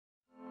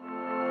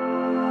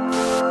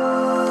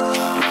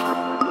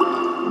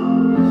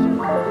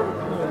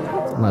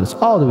let us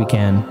all do we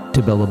can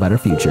to build a better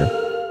future.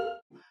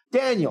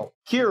 Daniel,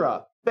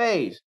 Kira,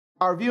 Faze,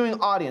 our viewing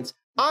audience,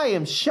 I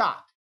am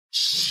shocked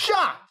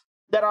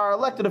that our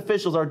elected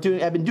officials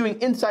have been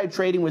doing inside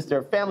trading with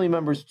their family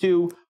members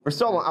too for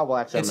so long. Oh, well,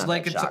 actually,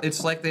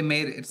 it's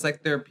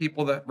like there are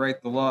people that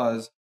write the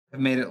laws have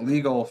made it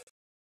legal.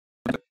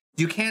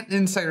 You can't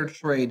insider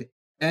trade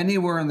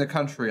anywhere in the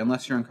country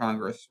unless you're in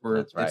Congress, where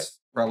it's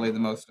probably the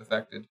most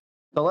affected.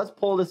 So let's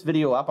pull this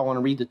video up. I want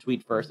to read the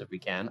tweet first, if we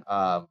can.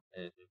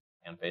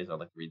 Phase, I'd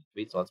like to read the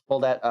tweet. So let's pull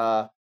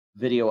that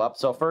video up.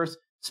 So first,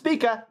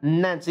 Speaker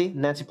Nancy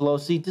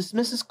Pelosi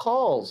dismisses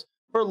calls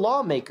for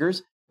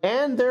lawmakers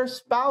and their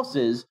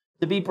spouses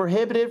to be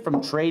prohibited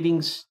from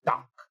trading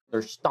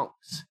their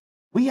stonks.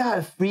 We are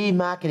a free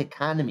market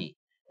economy.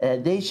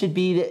 They should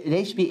be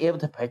able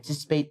to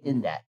participate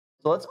in that.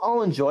 So let's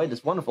all enjoy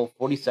this wonderful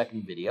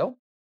 40-second video,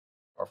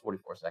 or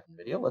 44-second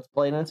video. Let's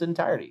play it in its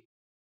entirety.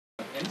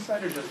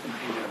 Insider just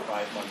completed a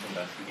 5-month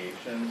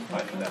investigation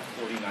finding that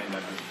 49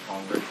 members of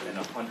Congress and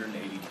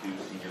 182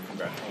 senior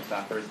congressional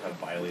staffers have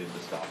violated the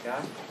Stock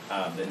Act,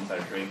 the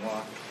insider trading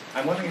law.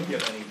 I'm wondering if you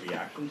have any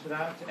reaction to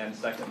that, and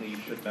secondly,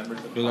 should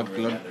members of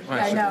Congress and their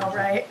I know,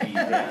 right?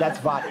 That's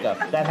vodka.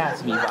 That has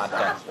to be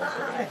vodka.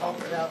 I hope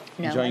so.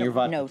 Enjoying your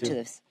vodka No too? to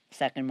the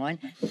second one.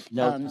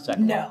 No to the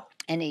second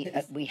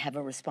one. We have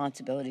a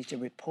responsibility to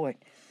report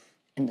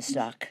in the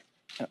stock,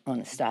 on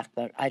the stock,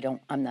 but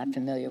I'm not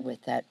familiar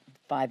with that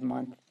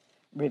 5-month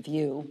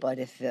review, but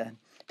if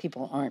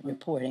people aren't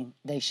reporting,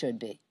 they should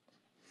be.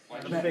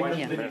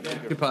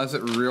 Can you pause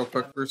it real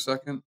quick for a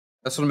second?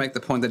 I just want to make the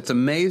point that it's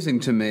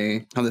amazing to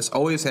me how this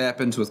always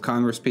happens with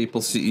Congress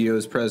people,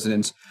 CEOs,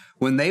 presidents.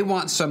 When they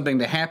want something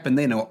to happen,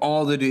 they know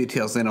all the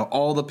details. They know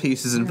all the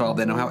pieces involved.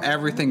 They know how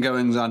everything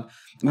goes on.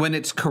 When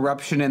it's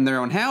corruption in their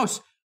own house,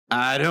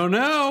 I don't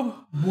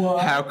know.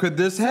 What? How could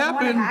this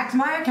happen? Someone hacked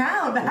my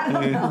account. I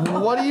don't know.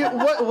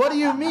 What do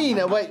you mean?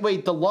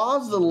 Wait, the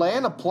laws of the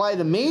land apply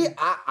to me?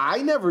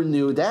 I never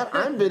knew that.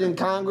 I've been in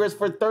Congress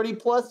for 30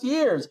 plus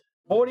years,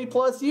 40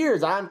 plus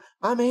years. I'm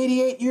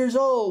 88 years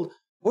old.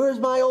 Where's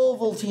my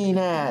Ovaltine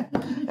at?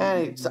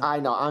 And I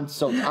know I'm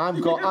so aged.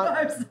 Look,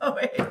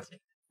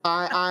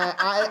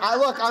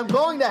 I'm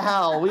going to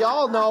hell. We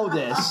all know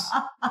this.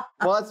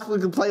 Well, we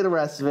can play the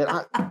rest of it.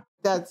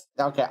 That's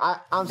okay.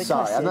 I'm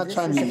sorry. I'm not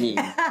trying to be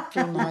mean.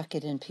 Free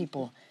market and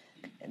people,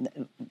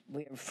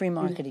 we're a free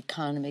market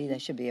economy. They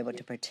should be able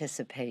to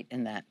participate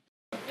in that.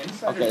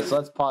 Okay, so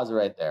let's pause it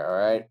right there. All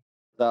right.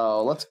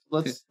 So let's.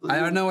 I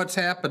don't know what's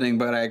happening,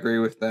 but I agree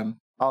with them.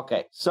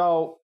 Okay,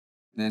 so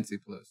Nancy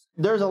Pelosi.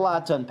 There's a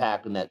lot to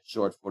unpack in that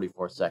short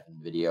 44-second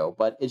video,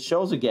 but it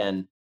shows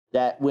again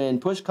that when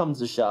push comes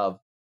to shove,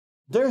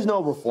 there's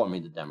no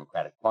reforming the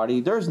Democratic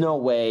Party. There's no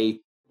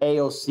way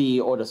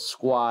AOC or the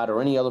Squad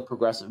or any other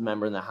progressive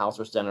member in the House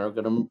or Senate are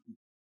going to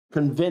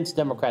convince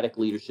Democratic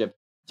leadership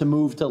to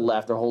move to the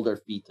left or hold their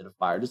feet to the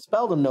fire.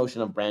 Dispel the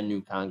notion of brand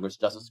new Congress,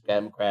 Justice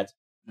Democrats,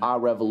 Our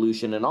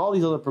Revolution, and all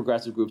these other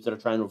progressive groups that are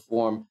trying to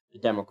reform the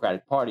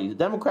Democratic Party. The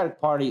Democratic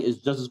Party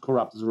is just as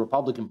corrupt as the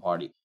Republican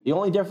Party. The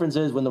only difference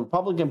is when the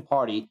Republican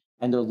Party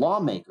and their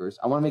lawmakers,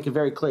 I want to make it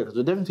very clear, because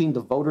there's a difference between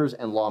the voters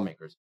and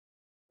lawmakers.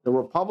 The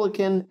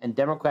Republican and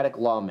Democratic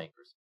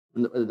lawmakers,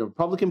 when the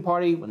Republican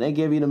Party, when they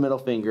give you the middle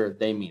finger,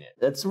 they mean it.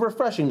 It's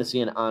refreshing to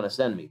see an honest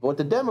enemy. But what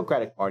the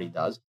Democratic Party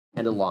does,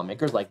 and the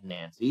lawmakers like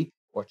Nancy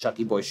or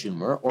Chucky Boy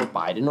Schumer or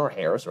Biden or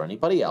Harris or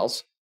anybody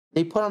else,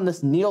 they put on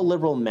this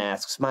neoliberal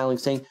mask, smiling,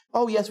 saying,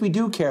 oh, yes, we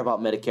do care about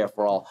Medicare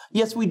for all.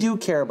 Yes, we do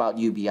care about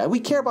UBI. We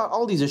care about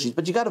all these issues,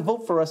 but you got to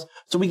vote for us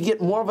so we can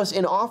get more of us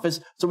in office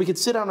so we can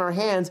sit on our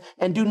hands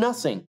and do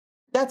nothing.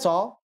 That's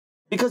all.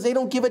 Because they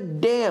don't give a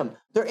damn.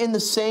 They're in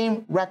the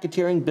same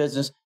racketeering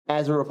business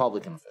as the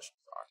Republican officials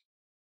are.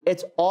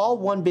 It's all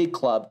one big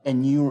club,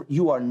 and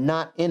you are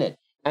not in it.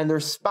 And their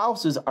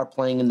spouses are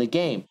playing in the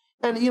game.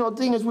 And, you know, the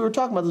thing is, we were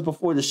talking about this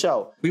before the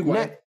show.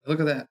 Look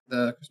at that.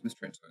 The Christmas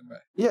train's going by.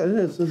 Yeah, it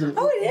is.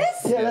 Oh,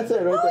 it is? Yeah, that's it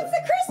right there. Oh, it's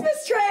the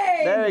Christmas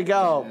train. There you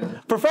go.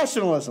 Yeah.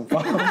 Professionalism,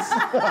 folks.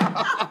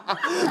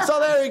 So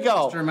there you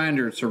go. Just a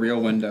reminder, it's a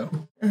real window.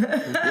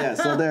 Yeah,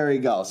 so there we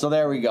go.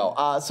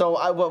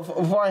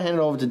 Before I hand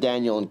it over to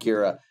Daniel and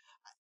Kira,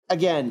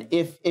 again,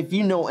 if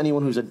you know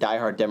anyone who's a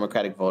diehard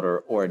Democratic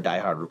voter or a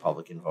diehard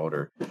Republican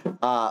voter,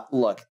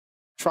 look,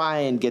 try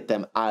and get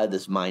them out of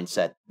this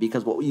mindset,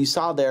 because what you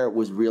saw there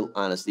was real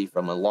honesty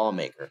from a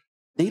lawmaker.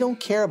 They don't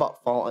care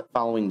about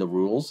following the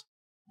rules.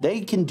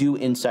 They can do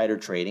insider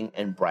trading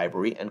and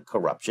bribery and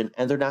corruption,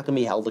 and they're not going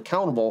to be held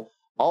accountable,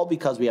 all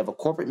because we have a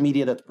corporate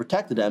media that's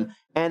protected them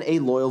and a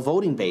loyal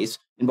voting base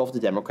in both the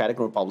Democratic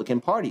and Republican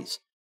parties.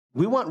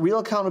 We want real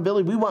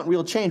accountability. We want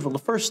real change. Well, the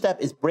first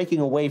step is breaking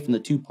away from the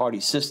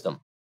two-party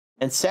system.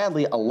 And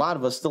sadly, a lot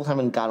of us still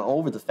haven't gotten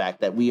over the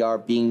fact that we are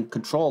being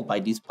controlled by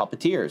these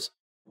puppeteers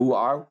who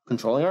are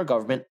controlling our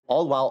government,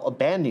 all while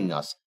abandoning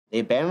us. They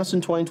abandoned us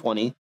in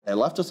 2020. They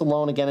left us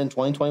alone again in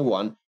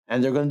 2021.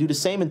 And they're going to do the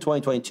same in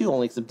 2022,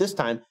 only except this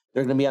time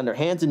they're going to be on their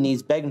hands and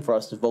knees begging for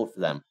us to vote for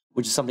them,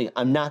 which is something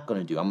I'm not going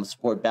to do. I'm going to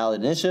support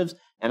ballot initiatives,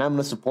 and I'm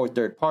going to support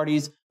third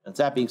parties And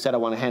that being said, I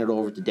want to hand it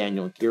over to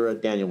Daniel and Kira.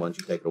 Daniel, why don't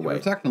you take it away?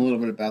 We're talking a little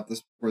bit about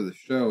this before the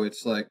show.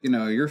 It's like,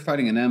 you're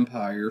fighting an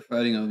empire. You're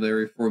fighting a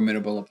very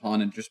formidable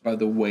opponent just by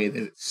the way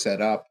that it's set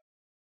up.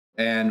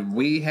 And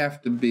we have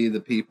to be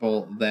the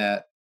people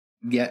that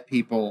get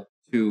people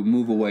to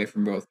move away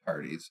from both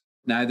parties.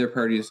 Neither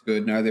party is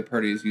good. Neither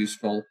party is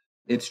useful.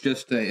 It's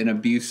just an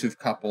abusive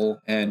couple,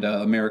 and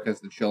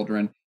America's the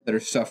children that are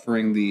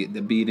suffering the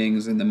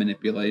beatings and the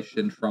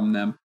manipulation from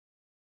them.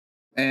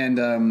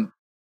 And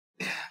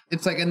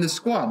it's like in the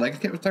squad,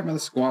 like I was talking about the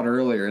squad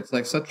earlier. It's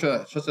like such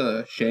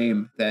a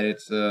shame that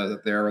it's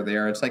that they're where they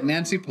are. It's like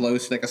Nancy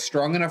Pelosi, like a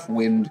strong enough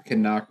wind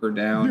can knock her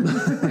down,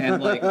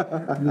 and like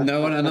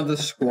none of the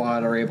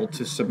squad are able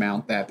to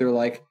surmount that. They're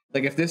like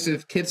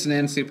if Kit's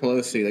Nancy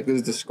Pelosi, like this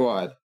is the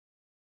squad.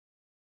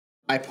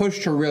 I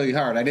pushed her really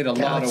hard. I did a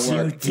lot of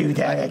work. Do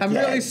that I'm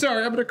really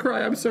sorry. I'm gonna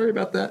cry. I'm sorry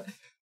about that.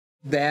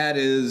 That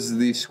is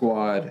the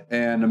squad,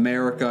 and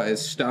America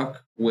is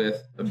stuck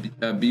with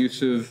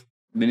abusive,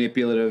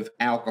 manipulative,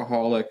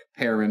 alcoholic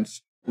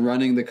parents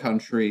running the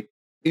country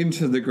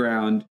into the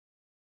ground.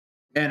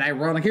 And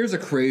ironic, here's a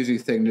crazy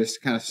thing just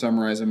to kind of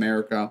summarize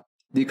America.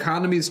 The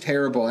economy is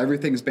terrible.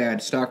 Everything's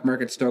bad. Stock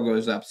market still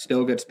goes up,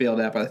 still gets bailed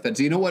out by the Feds.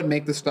 You know what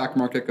make the stock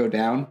market go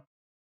down?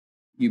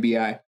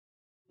 UBI.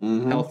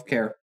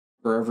 Healthcare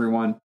for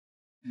everyone.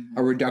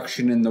 A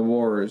reduction in the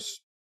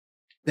wars.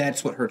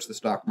 That's what hurts the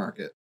stock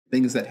market.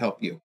 Things that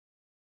help you.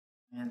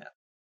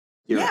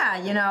 Yeah,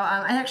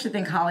 I actually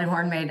think Holly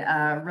Horn made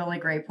a really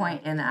great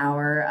point in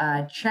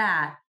our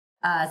chat,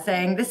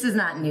 saying this is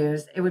not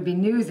news. It would be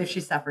news if she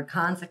suffered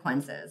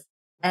consequences.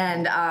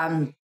 And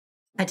I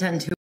tend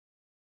to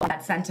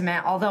that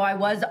sentiment, although I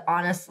was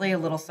honestly a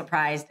little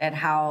surprised at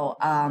how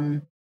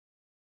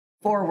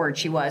forward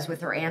she was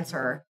with her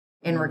answer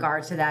in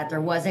regard to that.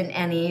 There wasn't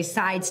any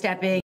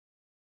sidestepping,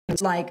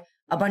 like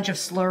a bunch of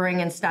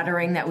slurring and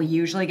stuttering that we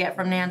usually get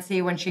from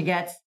Nancy when she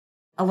gets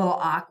a little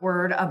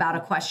awkward about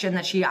a question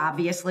that she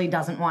obviously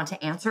doesn't want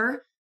to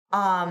answer.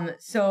 Her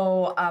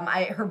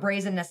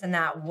brazenness in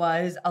that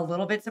was a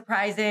little bit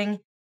surprising,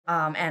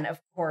 and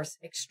of course,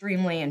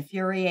 extremely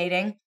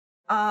infuriating.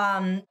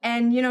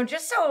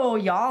 Just so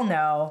y'all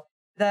know,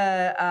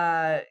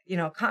 the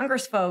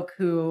Congress folk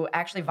who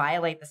actually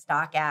violate the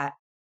Stock Act,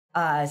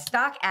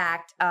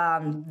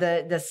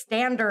 the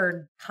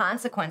standard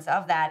consequence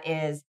of that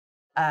is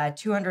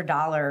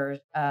 $200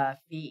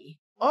 fee.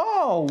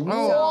 Oh,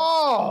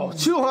 whoa!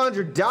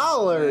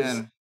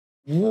 $200.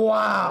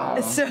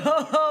 Wow. So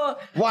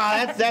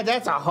wow,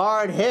 that's a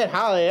hard hit.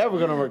 How are they ever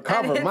going to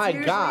recover? My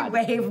God.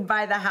 Waived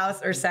by the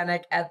House or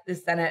Senate at the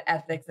Senate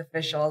ethics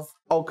officials.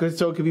 Oh,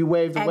 so it could be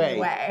waived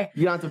away.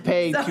 You don't have to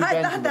pay. So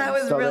I thought that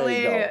was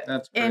really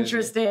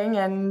interesting,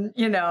 and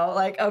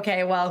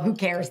okay, well, who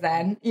cares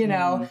then?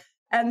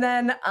 And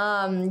then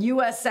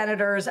U.S.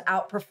 senators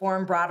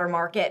outperform broader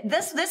market.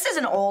 This is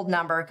an old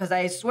number because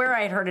I swear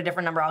I had heard a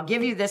different number. I'll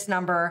give you this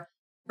number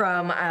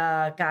from,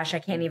 I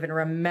can't even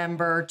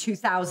remember,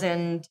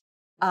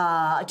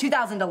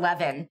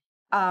 2011,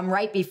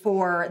 right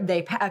before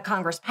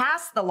Congress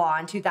passed the law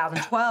in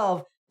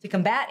 2012 to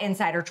combat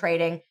insider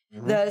trading.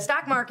 The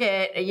stock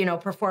market,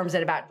 performs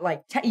at about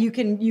you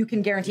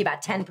can guarantee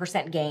about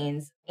 10%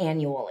 gains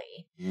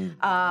annually.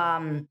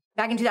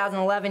 Back in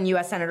 2011,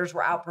 U.S. senators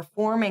were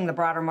outperforming the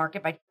broader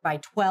market by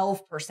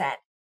 12%.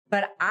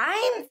 But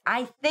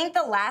I think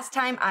the last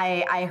time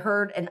I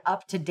heard an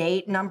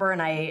up-to-date number,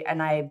 and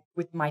I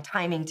with my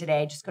timing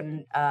today, just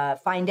couldn't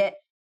find it.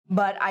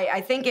 But I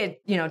think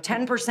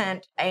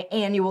 10%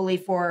 annually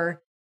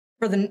for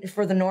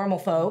the normal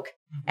folk,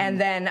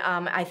 and then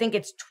I think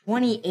it's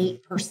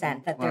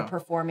 28% that they're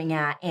performing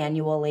at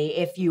annually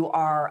if you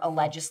are a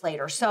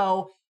legislator.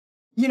 So,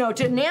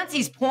 to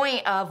Nancy's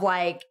point of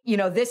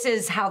this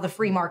is how the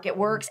free market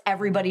works.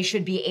 Everybody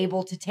should be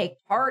able to take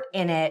part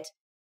in it.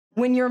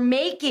 When you're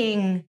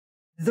making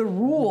the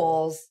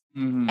rules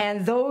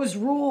and those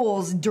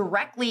rules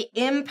directly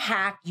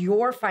impact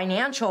your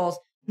financials,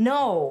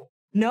 no,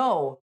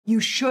 you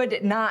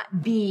should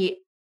not be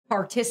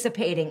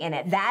participating in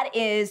it. That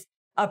is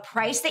a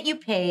price that you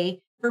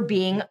pay for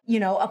being,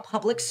 a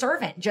public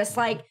servant, just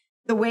like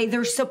the way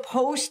they're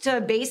supposed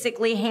to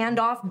basically hand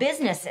off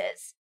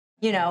businesses.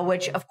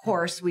 Which of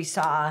course we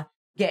saw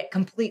get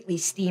completely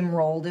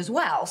steamrolled as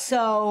well.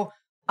 So,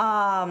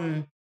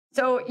 I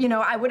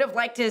would have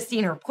liked to have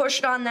seen her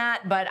pushed on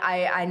that, but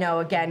I know,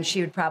 again, she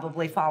would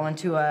probably fall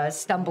into a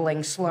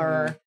stumbling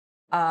slur,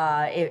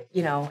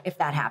 if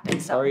that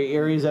happens. So. Or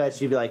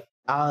she'd be like,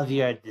 all of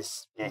you are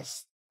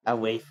dismissed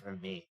away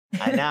from me.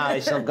 And now I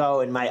shall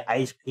go in my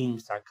ice cream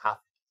sarcophagus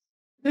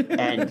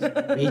and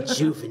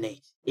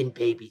rejuvenate in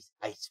baby's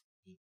ice cream.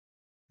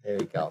 There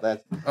you go.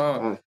 That's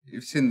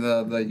you've seen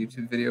the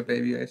YouTube video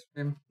Baby Ice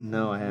Cream?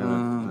 No, I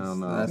haven't.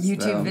 No.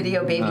 YouTube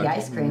video Baby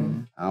Ice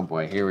Cream. Oh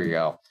boy, here we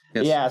go.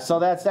 Yes. Yeah, so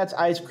that's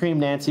Ice Cream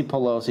Nancy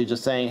Pelosi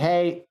just saying,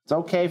 hey, it's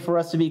okay for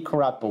us to be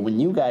corrupt, but when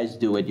you guys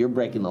do it, you're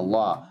breaking the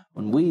law.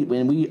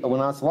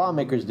 When us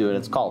lawmakers do it,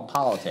 it's called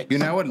politics. You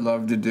know, I would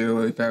love to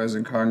do if I was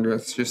in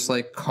Congress, just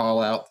like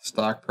call out the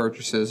stock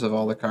purchases of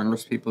all the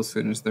Congress people as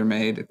soon as they're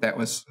made. If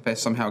I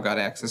somehow got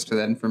access to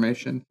that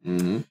information.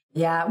 Mm-hmm.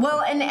 Yeah,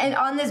 well, and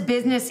on this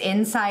Business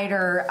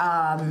Insider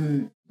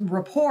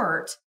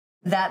report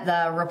that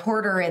the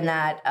reporter in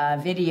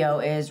that video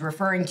is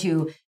referring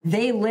to,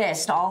 they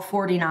list all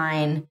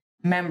 49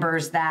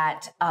 members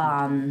that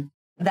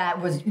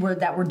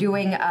were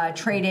doing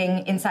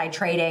trading, inside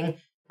trading.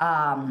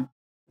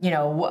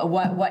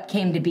 What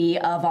came to be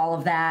of all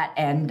of that,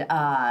 and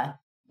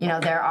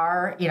there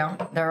are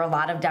a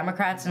lot of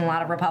Democrats and a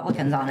lot of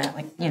Republicans on it.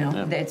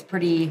 It's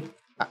pretty.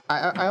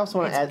 I also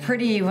want to add.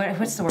 Pretty.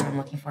 What's the word I'm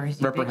looking for?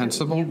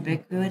 Reprehensible.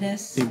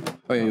 Ubiquitous.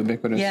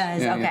 Ubiquitous.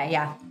 Yeah. Okay.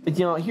 Yeah. But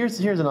here's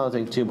another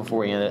thing too. Before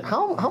we end it,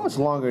 how much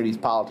longer are these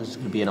politicians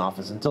going to be in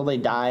office until they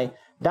die?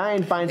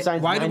 Dianne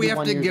Feinstein's Why do we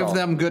have to give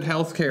them good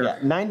health care? Yeah,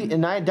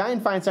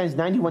 Dianne Feinstein's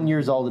 91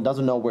 years old and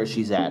doesn't know where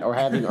she's at, or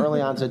having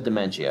early onset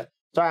dementia.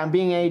 Sorry, I'm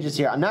being ageist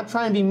here. I'm not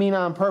trying to be mean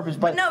on purpose,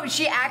 but no,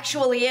 she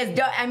actually is.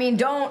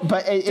 Don't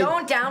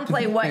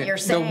downplay what you're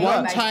saying. The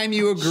one time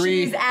you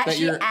agree that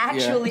she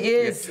actually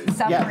is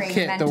suffering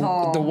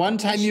mental. The one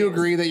time you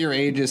agree that you're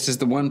ageist is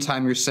the one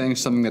time you're saying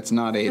something that's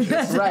not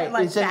ageist. Right.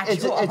 It's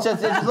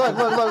just look.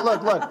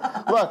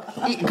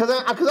 Because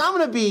I'm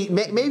gonna be,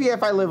 maybe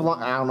if I live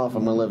long, I don't know if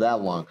I'm gonna live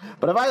that long,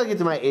 but if I get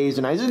to my age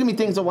and there's gonna be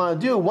things I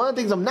want to do. One of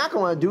the things I'm not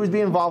gonna want to do is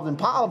be involved in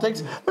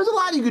politics. There's a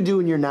lot you could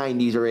do in your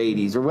 90s or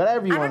 80s or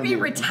whatever you want to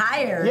do.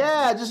 Retired.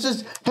 Yeah,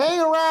 just hang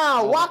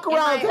around, walk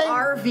around, in my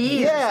RV.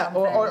 Yeah,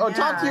 or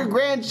talk to your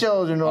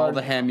grandchildren, or all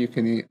the ham you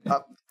can eat.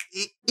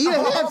 Eat a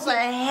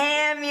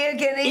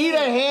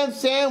ham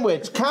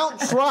sandwich.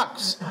 Count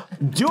trucks.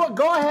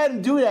 Go ahead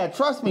and do that.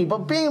 Trust me.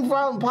 But being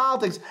involved in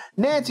politics,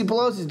 Nancy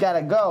Pelosi's got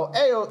to go.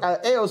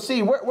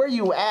 AOC, where are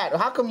you at?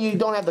 How come you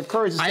don't have the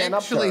courage to stand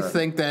up to her? I actually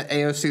think that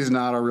AOC is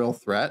not a real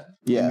threat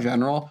in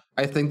general.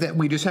 I think that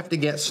we just have to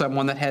get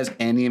someone that has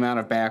any amount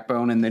of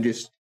backbone and then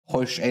just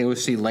push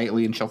AOC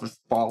lightly and she'll just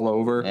fall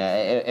over.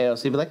 Yeah,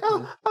 AOC be like,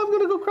 oh, I'm going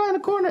to go cry in a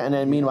corner. And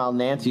then meanwhile,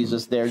 Nancy's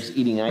just there just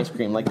eating ice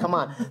cream. Like, come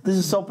on. This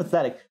is so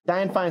pathetic.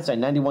 Dianne Feinstein,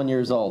 91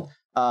 years old.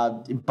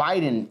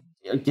 Biden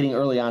getting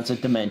early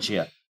onset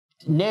dementia.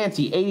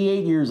 Nancy,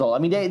 88 years old. I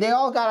mean, they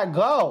all got to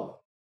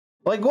go.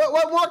 Like,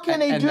 what more can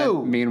they do?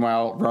 Then,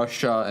 meanwhile,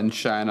 Russia and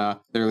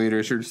China, their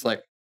leaders are just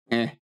like,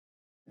 eh.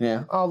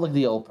 Yeah. Oh, look at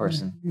the old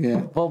person.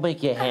 Yeah. We'll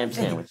make you a ham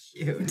sandwich.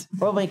 Cute.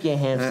 We'll make you a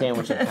ham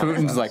sandwich.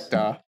 Putin's like,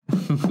 duh.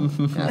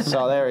 Yeah,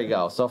 so there we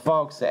go. So,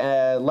 folks,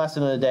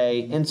 lesson of the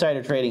day: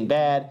 insider trading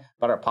bad,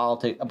 but our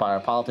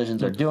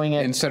politicians are doing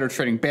it. Insider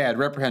trading bad,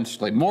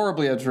 reprehensibly,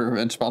 morally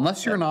reprehensible,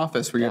 unless you're in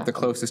office where you have the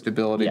closest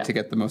ability to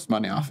get the most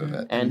money off of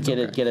it. And get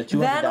a $200.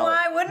 Then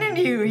why wouldn't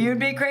you? You'd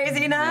be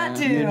crazy not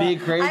to. You'd be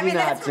crazy not to. I mean,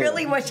 that's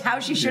really how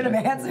she should have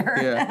answered.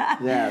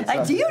 Yeah.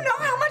 Like, do you know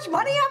how much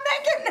money I'm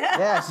making?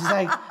 Yeah, she's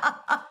like,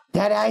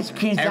 that ice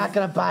cream's not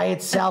going to buy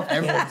itself.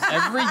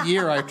 Every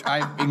year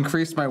I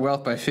increased my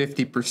wealth by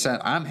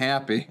 50%. I'm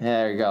happy.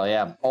 There you go.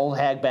 Yeah. Old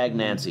hag bag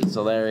Nancy.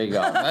 So there you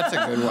go. That's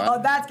a good one. Oh,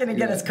 that's going to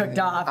get us cooked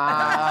off.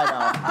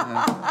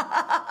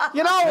 I know.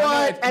 You know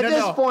what? At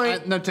this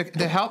point.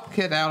 To help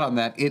kid out on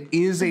that, it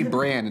is a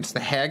brand. It's the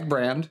Hag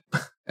brand.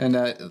 And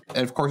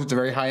of course, it's a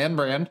very high-end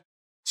brand.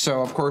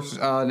 So, of course,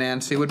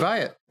 Nancy would buy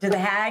it. Do the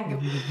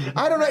Hag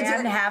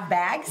brand have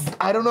bags?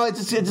 I don't know. It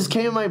just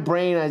came in my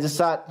brain. I just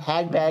thought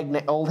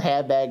old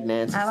hag bag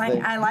Nancy.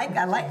 I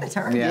like the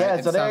term.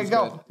 Yeah, so there you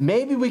go. Good.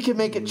 Maybe we can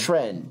make it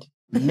trend.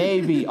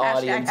 Maybe,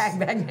 audience. Hag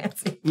bag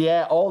Nancy.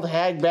 Yeah, old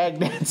hag bag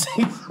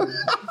Nancy.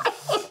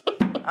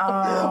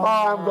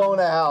 Oh, I'm going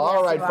to hell.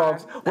 All right,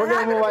 folks. We're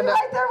going to move on.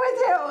 Right there with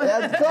you.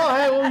 Let's go.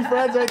 Hey, we'll be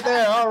friends right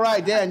there. All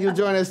right, Dan, you'll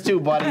join us too,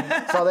 buddy.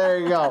 So there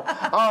you go.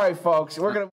 All right, folks. We're going to.